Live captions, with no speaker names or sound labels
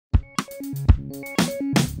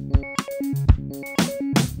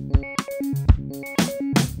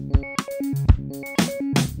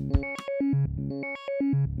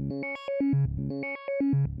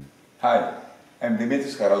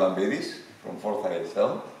Dimitris Charalambidis from 4th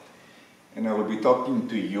ISL, and I will be talking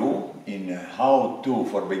to you in how-to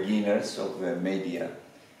for beginners of the MEDEA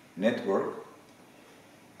network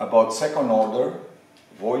about second order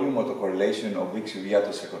volume autocorrelation of XUV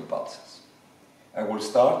attosecond pulses. I will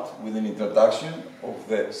start with an introduction of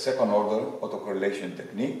the second order autocorrelation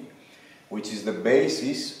technique, which is the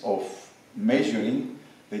basis of measuring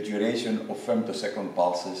the duration of femtosecond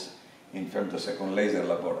pulses in femtosecond laser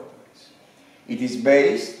laboratories. It is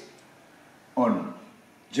based on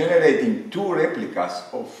generating two replicas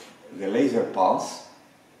of the laser pulse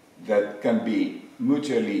that can be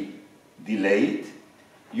mutually delayed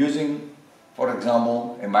using, for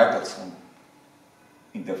example, a Michelson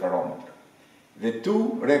interferometer. The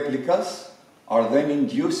two replicas are then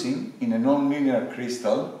inducing in a nonlinear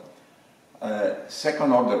crystal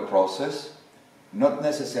second order process, not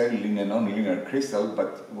necessarily in a nonlinear crystal,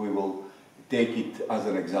 but we will take it as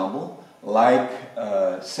an example, like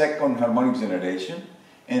second harmonic generation,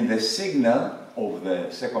 and the signal of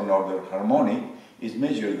the second order harmonic is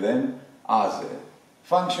measured then as a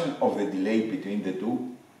function of the delay between the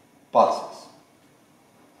two pulses.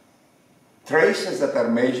 Traces that are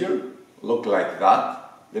measured look like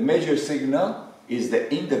that. The measured signal is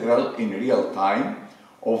the integral in real time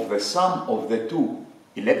of the sum of the two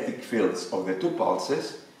electric fields of the two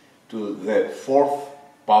pulses to the fourth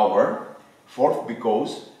power, fourth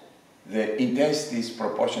because the intensity is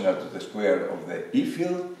proportional to the square of the E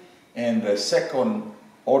field, and the second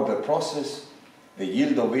order process, the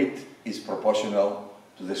yield of it is proportional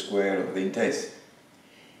to the square of the intensity.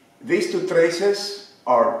 These two traces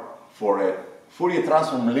are for a Fourier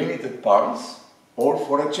transform limited pulse or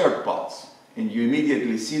for a chirp pulse. And you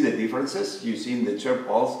immediately see the differences. You see in the chirp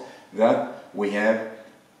pulse that we have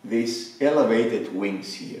these elevated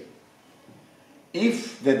wings here.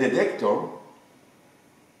 If the detector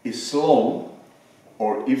is slow,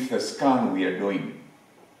 or if the scan we are doing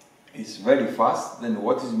is very fast, then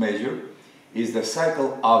what is measured is the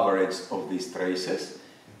cycle average of these traces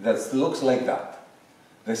that looks like that.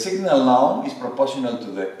 The signal now is proportional to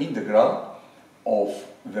the integral of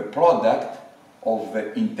the product of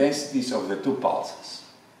the intensities of the two pulses.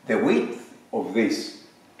 The width of this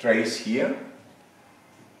trace here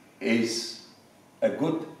is a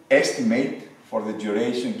good estimate for the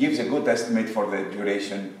duration, gives a good estimate for the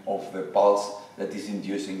duration of the pulse that is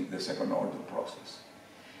inducing the second order process.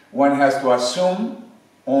 One has to assume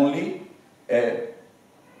only a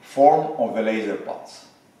form of the laser pulse.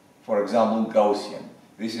 For example, Gaussian.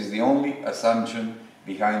 This is the only assumption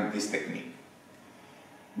behind this technique.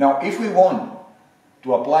 Now, if we want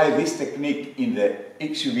to apply this technique in the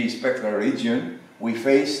XUV spectral region, we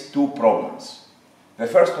face two problems. The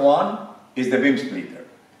first one is the beam splitter.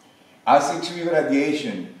 As XUV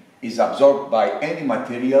radiation is absorbed by any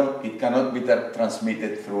material, it cannot be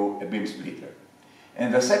transmitted through a beam splitter.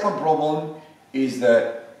 And the second problem is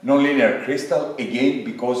the nonlinear crystal, again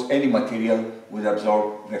because any material would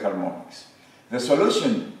absorb the harmonics. The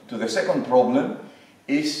solution to the second problem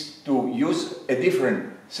is to use a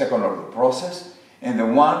different second order process, and the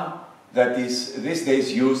one that is these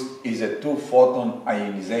days used is a two-photon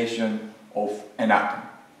ionization of an atom.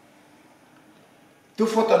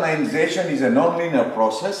 Two-photon ionization is a nonlinear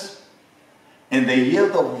process, and the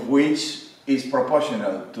yield of which is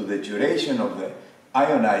proportional to the duration of the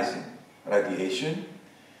ionizing radiation,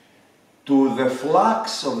 to the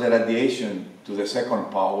flux of the radiation to the second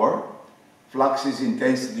power. Flux is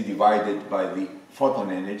intensity divided by the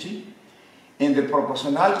photon energy, and the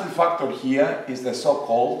proportionality factor here is the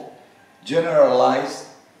so-called generalized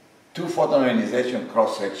two-photon ionization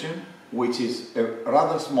cross-section, which is a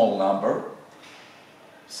rather small number,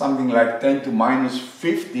 something like 10 to minus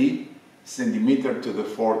 50 centimeter to the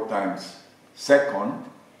 4 times second.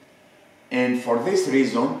 And for this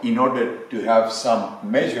reason, in order to have some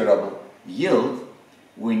measurable yield,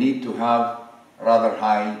 we need to have rather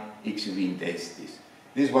high XUV intensities.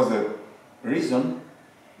 This was the reason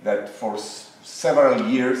that for several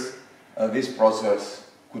years this process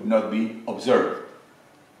could not be observed.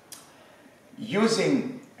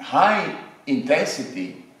 Using high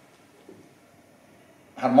intensity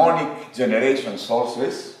harmonic generation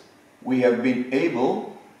sources, we have been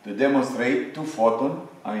able to demonstrate two-photon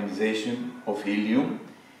ionization of helium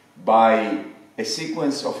by a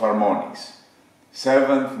sequence of harmonics,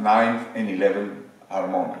 7th, 9th, and 11th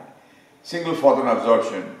harmonic. Single photon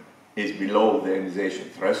absorption is below the ionization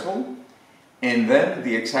threshold, and then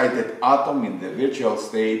the excited atom in the virtual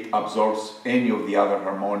state absorbs any of the other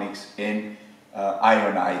harmonics and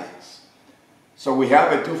ionizes. So we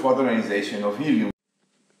have a two-photon ionization of helium.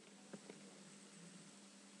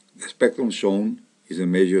 The spectrum shown is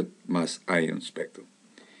a measured mass ion spectrum.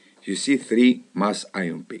 You see three mass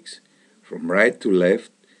ion peaks. From right to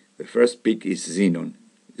left, the first peak is xenon.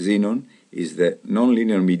 Xenon is the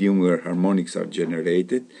nonlinear medium where harmonics are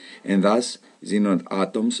generated, and thus xenon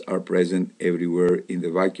atoms are present everywhere in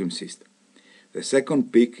the vacuum system. The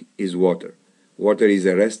second peak is water. Water is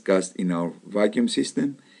a rest gas in our vacuum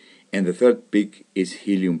system. And the third peak is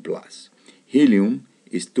helium plus. Helium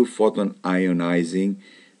is 2-photon ionizing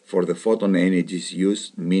for the photon energies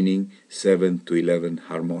used, meaning 7 to 11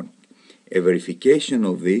 harmonic. A verification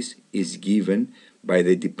of this is given by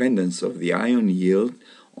the dependence of the ion yield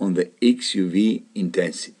on the XUV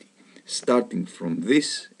intensity. Starting from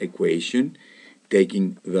this equation,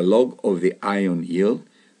 taking the log of the ion yield,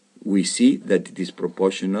 we see that it is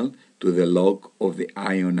proportional to the log of the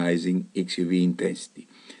ionizing XUV intensity.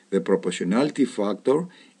 The proportionality factor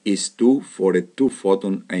is 2 for a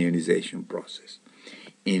 2-photon ionization process.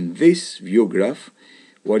 In this view graph,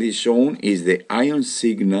 what is shown is the ion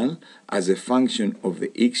signal as a function of the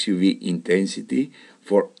XUV intensity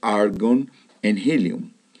for argon and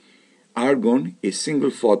helium. Argon is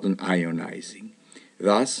single-photon ionizing.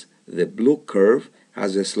 Thus, the blue curve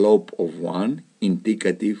has a slope of 1,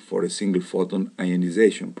 indicative for a single-photon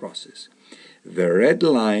ionization process. The red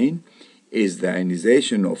line is the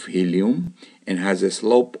ionization of helium and has a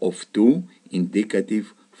slope of 2,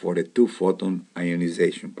 indicative for a 2-photon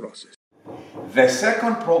ionization process. The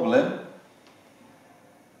second problem,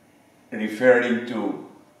 referring to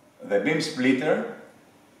the beam splitter,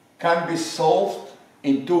 can be solved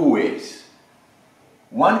in two ways.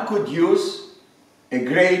 One could use a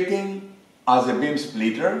grating as a beam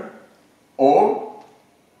splitter or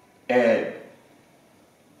an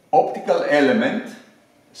optical element,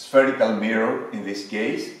 spherical mirror in this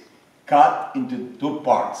case, cut into two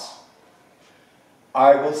parts.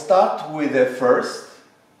 I will start with the first.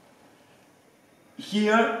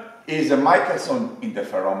 Here is a Michelson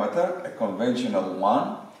interferometer, a conventional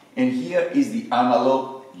one, and here is the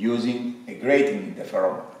analog using a grating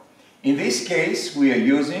interferometer. In this case, we are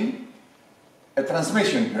using a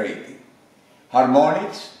transmission grating.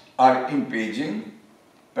 Harmonics are impinging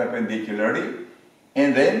perpendicularly,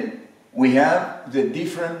 and then we have the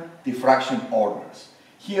different diffraction orders.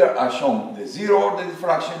 Here are shown the zero order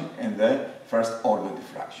diffraction and the first order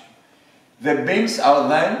diffraction. The beams are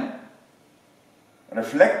then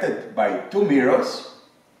reflected by two mirrors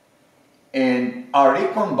and are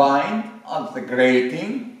recombined at the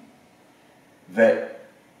grating. The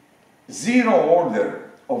zero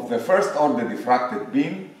order of the first order diffracted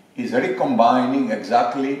beam is recombining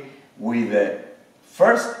exactly with the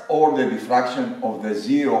first order diffraction of the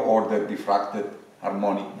zero order diffracted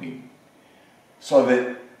harmonic beam. So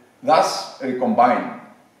that thus recombined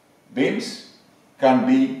beams can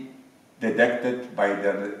be detected by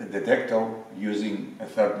the detector using a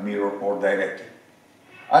third mirror or directly.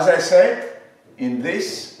 As I said, in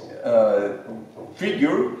this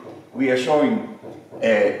figure we are showing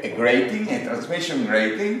a grating, a transmission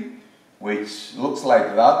grating, which looks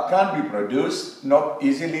like that, can be produced, not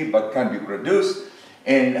easily, but can be produced,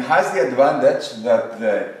 and has the advantage that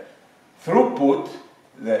the throughput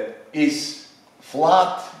is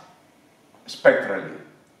flat spectrally.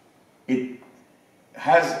 It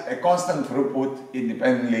has a constant throughput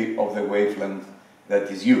independently of the wavelength that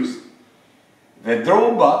is used. The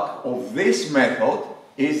drawback of this method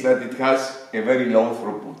is that it has a very low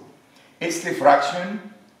throughput. Its diffraction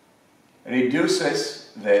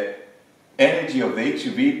reduces the energy of the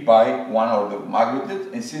XUV by 1 order of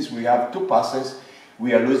magnitude, and since we have two passes,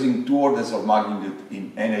 we are losing 2 orders of magnitude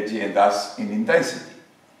in energy and thus in intensity.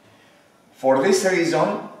 For this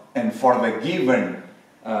reason, and for the given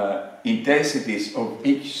intensities of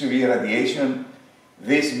XUV radiation,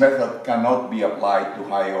 this method cannot be applied to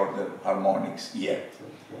high order harmonics yet.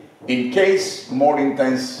 In case more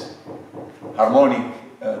intense harmonic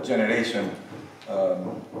generation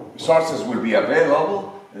sources will be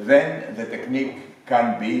available, then the technique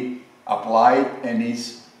can be applied and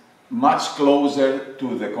is much closer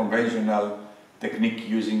to the conventional technique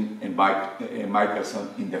using a Michelson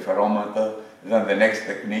interferometer than the next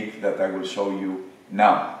technique that I will show you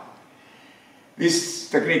now. This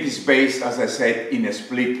technique is based, as I said, in a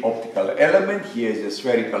split optical element. Here is a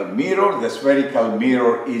spherical mirror. The spherical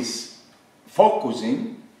mirror is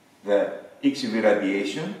focusing the XUV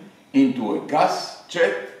radiation into a gas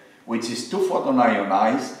jet, which is 2-photon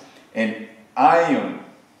ionized, and ions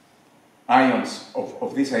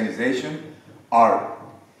of this ionization are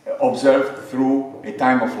observed through a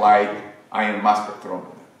time-of-flight ion mass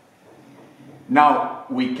spectrometer. Now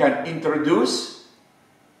we can introduce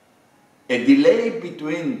a delay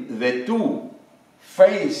between the two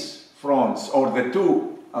phase fronts, or the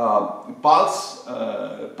two pulse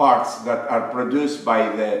parts that are produced by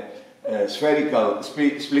the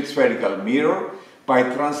split spherical mirror, by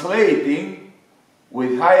translating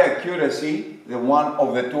with high accuracy the one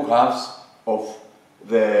of the two halves of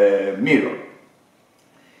the mirror.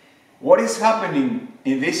 What is happening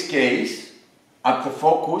in this case at the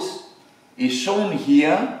focus is shown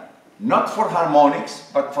here, not for harmonics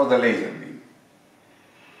but for the laser beam.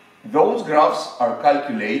 Those graphs are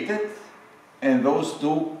calculated and those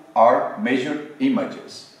two are measured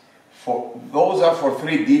images. Those are for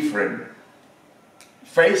three different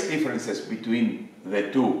phase differences between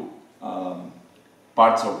the two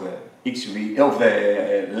parts of the XUV, of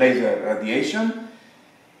the laser radiation.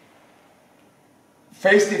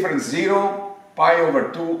 Phase difference 0, pi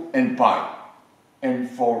over 2, and pi. And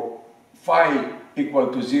for phi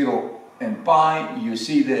equal to 0 and pi, you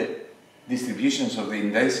see the distributions of the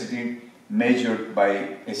intensity measured by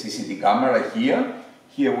a CCD camera here.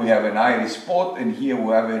 Here we have an iris spot, and here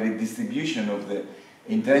we have a distribution of the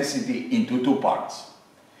intensity into two parts.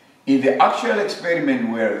 In the actual experiment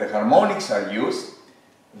where the harmonics are used,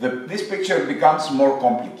 this picture becomes more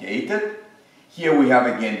complicated. Here we have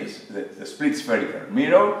again the split spherical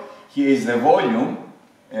mirror. Here is the volume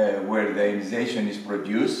where the ionization is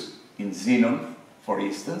produced in xenon, for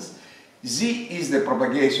instance. Z is the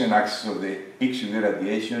propagation axis of the XUV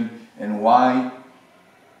radiation, and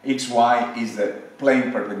XY is the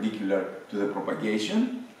plane perpendicular to the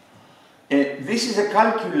propagation. This is a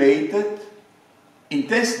calculated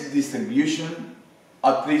intensity distribution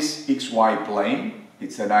at this XY plane.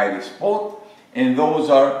 It's an iris spot, and those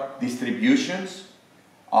are distributions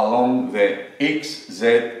along the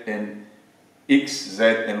XZ and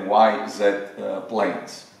YZ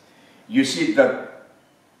planes. You see that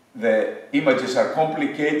the images are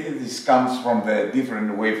complicated. This comes from the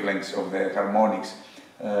different wavelengths of the harmonics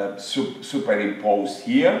superimposed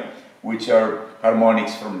here, which are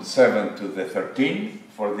harmonics from 7 to the 13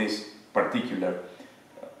 for this particular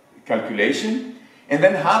calculation. And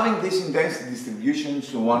then having this intensity distribution,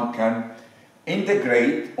 so one can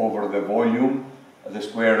integrate over the volume the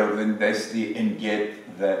square of the intensity and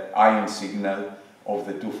get the ion signal of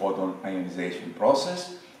the two-photon ionization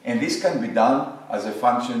process. And this can be done as a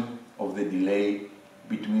function of the delay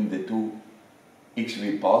between the two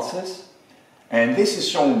XUV pulses. And this is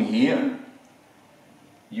shown here.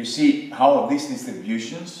 You see how these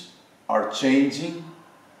distributions are changing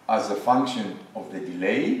as a function of the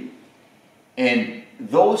delay. And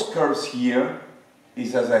those curves here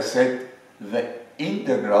is, as I said, the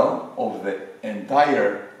integral of the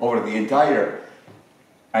entire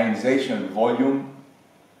ionization volume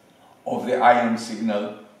of the ion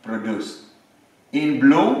signal produced. In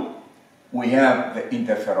blue, we have the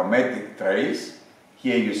interferometric trace.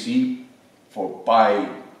 Here you see for pi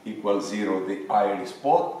equals 0 the iris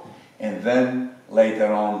spot, and then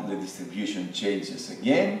later on the distribution changes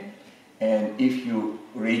again. And if you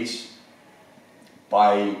reach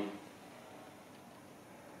pi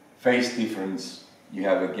phase difference, you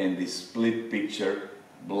have again this split picture,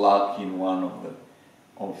 black in one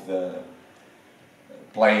of the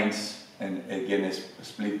planes, and again a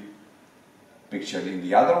split picture in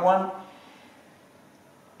the other one.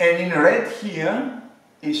 And in red here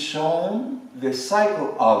is shown the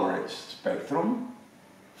cycle average spectrum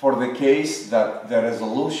for the case that the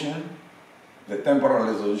resolution, the temporal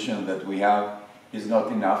resolution that we have, is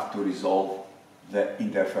not enough to resolve the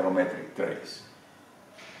interferometric trace.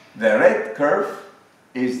 The red curve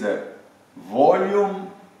is the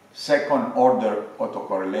volume second order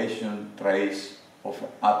autocorrelation trace of an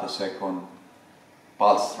attosecond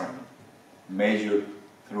pulse train measured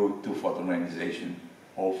through two-photon ionization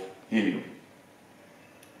of helium.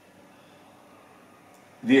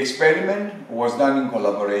 The experiment was done in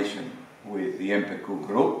collaboration with the MPQ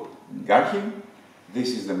group in Garching. This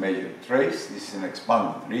is the measured trace. This is an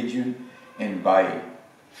expanded region, and by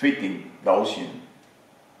fitting Gaussian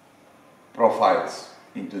profiles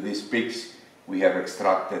into these peaks, we have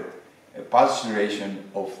extracted a pulse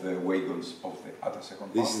duration of the wavelengths of the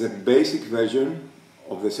attosecond. This is the basic version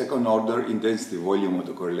of the second order intensity volume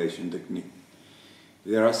autocorrelation technique.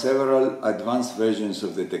 There are several advanced versions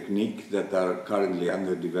of the technique that are currently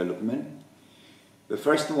under development. The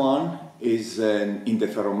first one is an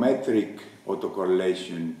interferometric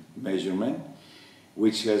autocorrelation measurement,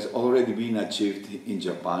 which has already been achieved in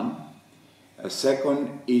Japan. A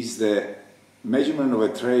second is the measurement of a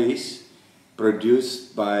trace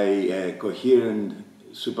produced by a coherent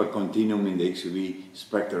supercontinuum in the XUV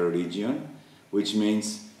spectral region, which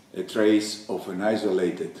means a trace of an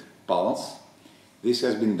isolated pulse. This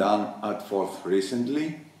has been done at Forth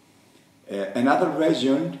recently. Another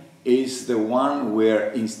version is the one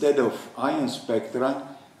where instead of ion spectra,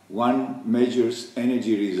 one measures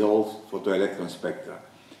energy resolved photoelectron spectra.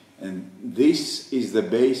 And this is the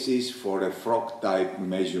basis for a frog type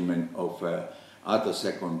measurement of an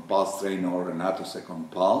attosecond pulse train or an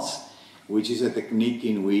attosecond pulse, which is a technique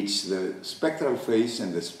in which the spectral phase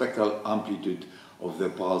and the spectral amplitude of the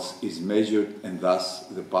pulse is measured, and thus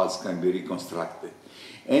the pulse can be reconstructed.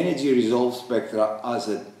 Energy resolved spectra as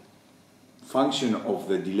a function of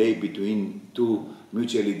the delay between two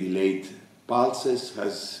mutually delayed pulses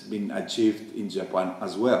has been achieved in Japan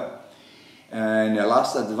as well. And the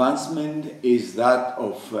last advancement is that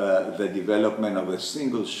of the development of a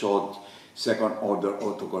single shot second order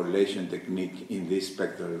autocorrelation technique in this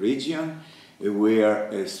spectral region, where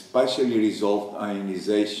a spatially resolved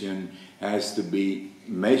ionization has to be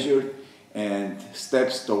measured, and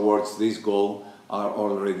steps towards this goal are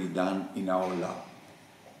already done in our lab.